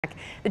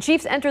The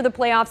Chiefs enter the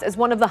playoffs as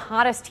one of the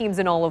hottest teams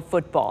in all of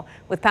football,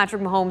 with Patrick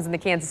Mahomes and the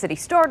Kansas City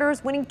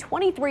Starters winning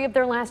 23 of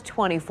their last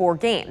 24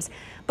 games.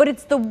 But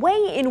it's the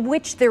way in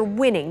which they're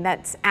winning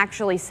that's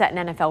actually set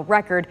an NFL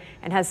record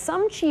and has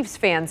some Chiefs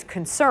fans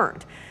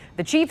concerned.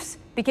 The Chiefs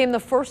became the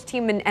first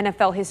team in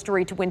NFL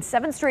history to win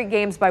 7 straight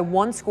games by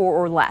 1 score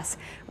or less,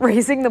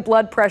 raising the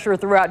blood pressure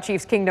throughout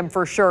Chiefs Kingdom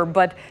for sure.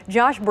 But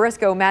Josh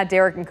Brisco,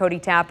 Derrick and Cody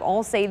Tapp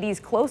all say these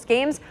close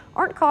games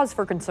aren't cause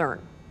for concern.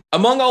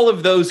 Among all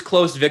of those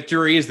close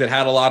victories that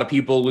had a lot of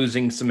people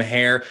losing some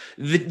hair,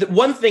 the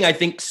one thing I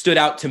think stood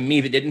out to me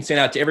that didn't stand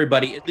out to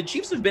everybody, the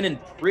Chiefs have been in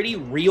pretty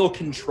real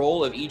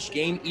control of each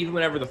game, even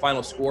whenever the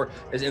final score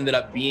has ended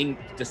up being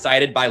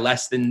decided by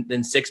less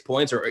than 6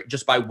 points or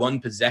just by 1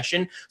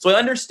 possession. So I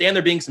understand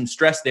there being some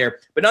stress there,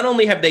 but not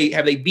only have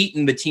they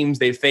beaten the teams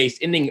they've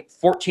faced, ending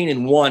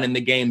 14-1 in the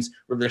games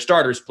where their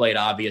starters played,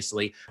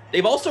 obviously,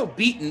 they've also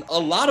beaten a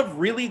lot of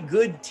really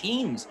good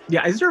teams.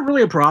 Yeah, is there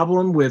really a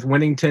problem with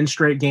winning 10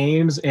 straight games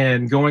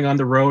and going on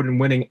the road and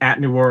winning at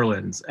New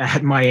Orleans,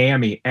 at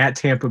Miami, at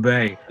Tampa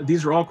Bay?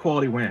 These are all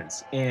quality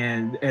wins.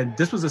 And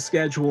this was a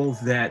schedule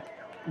that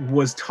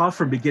was tough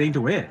from beginning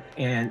to end.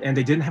 And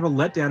they didn't have a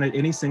letdown at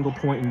any single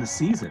point in the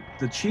season.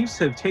 The Chiefs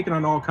have taken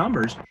on all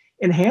comers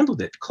and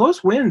handled it.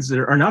 Close wins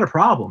are not a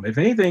problem. If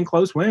anything,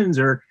 close wins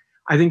are,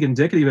 I think,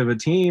 indicative of a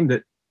team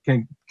that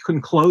can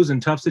close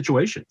in tough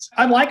situations.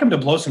 I'd like them to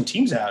blow some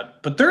teams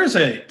out, but there's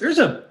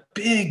a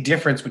big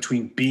difference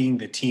between being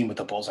the team with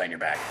the bullseye on your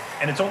back.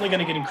 And it's only going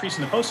to get increased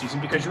in the postseason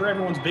because you're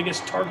everyone's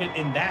biggest target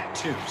in that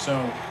too. So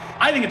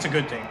I think it's a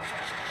good thing.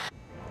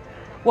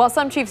 While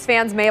some Chiefs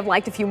fans may have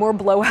liked a few more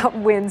blowout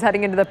wins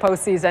heading into the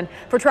postseason,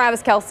 for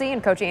Travis Kelce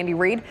and Coach Andy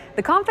Reid,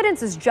 the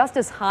confidence is just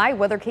as high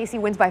whether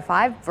KC wins by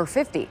 5 or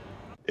 50.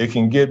 It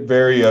can get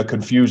very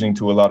confusing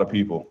to a lot of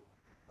people.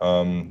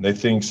 They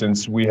think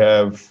since we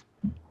have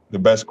the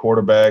best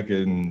quarterback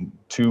and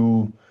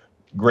 2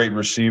 great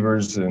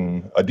receivers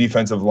and a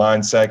defensive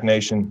line sack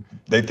nation,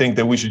 they think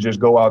that we should just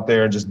go out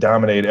there and just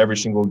dominate every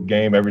single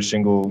game, every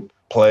single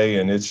play,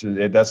 and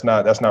that's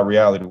not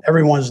reality.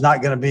 Everyone's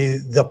not going to be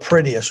the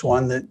prettiest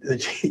one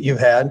that you've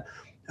had,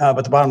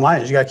 but the bottom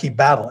line is you got to keep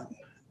battling.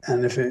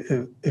 And if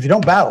you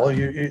don't battle,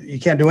 you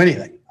can't do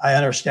anything. I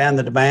understand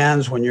the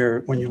demands when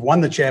you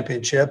won the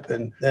championship,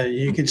 and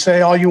you can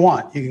say all you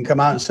want. You can come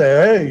out and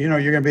say, hey, you're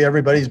going to be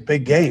everybody's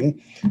big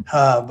game,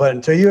 but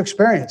until you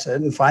experience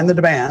it and find the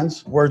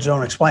demands, words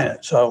don't explain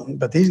it. So,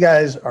 but these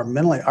guys are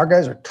our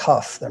guys are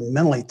tough. They're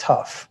mentally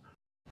tough.